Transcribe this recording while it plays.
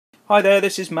Hi there,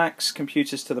 this is Max,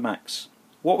 Computers to the Max.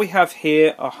 What we have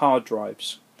here are hard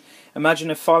drives. Imagine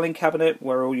a filing cabinet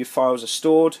where all your files are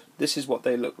stored. This is what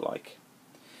they look like.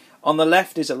 On the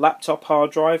left is a laptop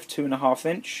hard drive, 2.5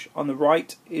 inch. On the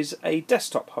right is a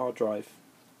desktop hard drive,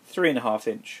 3.5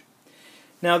 inch.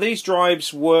 Now these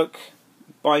drives work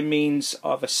by means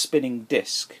of a spinning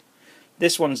disc.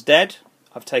 This one's dead.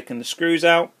 I've taken the screws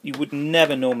out. You would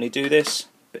never normally do this,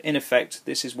 but in effect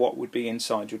this is what would be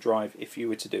inside your drive if you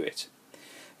were to do it.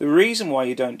 The reason why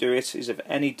you don't do it is if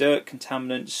any dirt,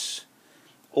 contaminants,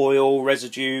 oil,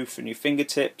 residue from your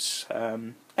fingertips,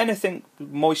 anything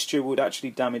moisture would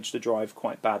actually damage the drive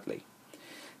quite badly.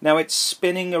 Now it's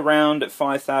spinning around at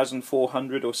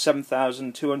 5,400 or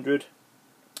 7,200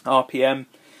 RPM,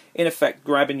 in effect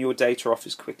grabbing your data off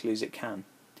as quickly as it can.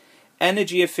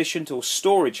 Energy efficient or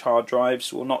storage hard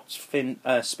drives will not spin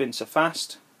so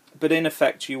fast, but in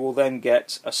effect you will then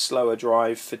get a slower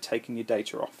drive for taking your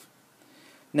data off.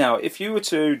 Now if you were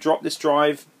to drop this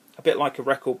drive, a bit like a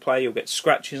record player, you'll get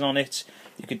scratches on it,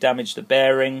 you could damage the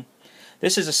bearing.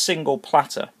 This is a single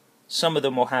platter. Some of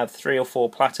them will have 3 or 4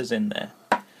 platters in there.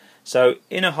 So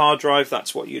in a hard drive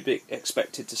that's what you'd be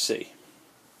expected to see.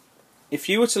 If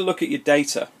you were to look at your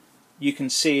data, you can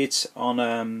see it on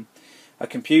a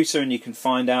computer and you can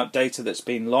find out data that's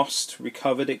been lost,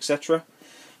 recovered, etc.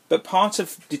 But part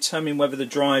of determining whether the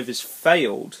drive has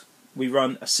failed, we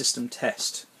run a system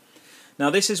test. Now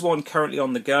this is one currently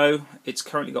on the go. It's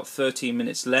currently got 13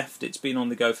 minutes left. It's been on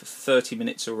the go for 30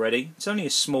 minutes already. It's only a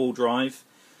small drive,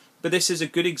 but this is a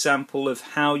good example of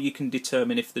how you can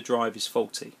determine if the drive is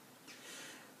faulty.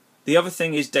 The other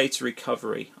thing is data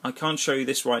recovery. I can't show you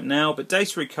this right now, but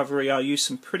data recovery, I use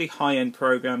some pretty high-end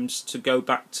programs to go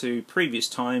back to previous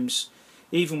times.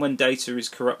 Even when data is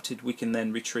corrupted, we can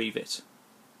then retrieve it.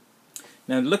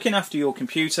 Now looking after your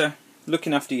computer,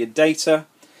 looking after your data,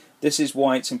 this is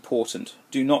why it's important.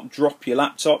 Do not drop your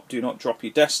laptop, do not drop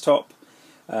your desktop,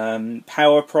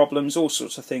 power problems, all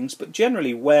sorts of things, but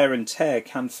generally wear and tear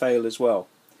can fail as well.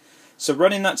 So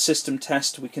running that system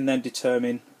test, we can then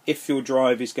determine if your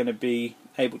drive is going to be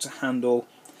able to handle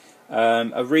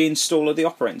a reinstall of the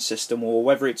operating system, or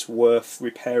whether it's worth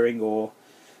repairing or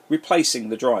replacing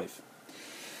the drive.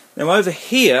 Now over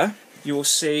here you will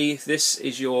see this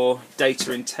is your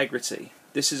data integrity.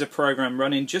 This is a program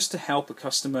running just to help a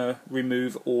customer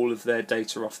remove all of their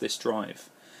data off this drive.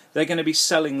 They're going to be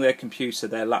selling their computer,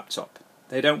 their laptop.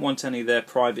 They don't want any of their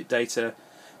private data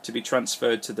to be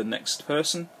transferred to the next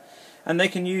person. And they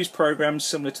can use programs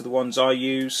similar to the ones I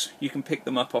use. You can pick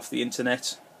them up off the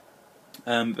internet.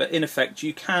 But in effect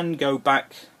you can go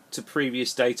back to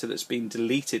previous data that's been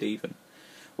deleted even.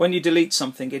 When you delete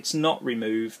something, it's not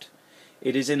removed.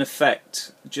 It is in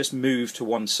effect just moved to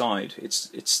one side.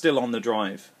 It's still on the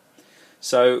drive.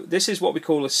 So this is what we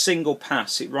call a single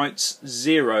pass. It writes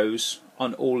zeros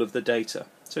on all of the data.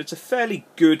 So it's a fairly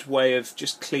good way of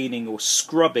just cleaning or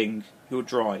scrubbing your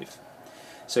drive.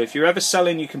 So if you're ever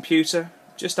selling your computer,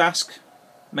 just ask,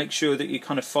 make sure that you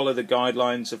kind of follow the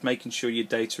guidelines of making sure your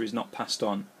data is not passed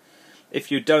on.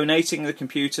 If you're donating the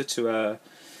computer to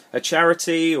a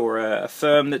charity or a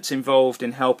firm that's involved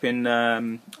in helping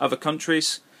other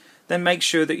countries, then make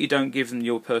sure that you don't give them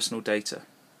your personal data.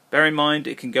 Bear in mind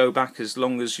it can go back as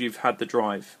long as you've had the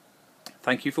drive.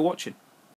 Thank you for watching.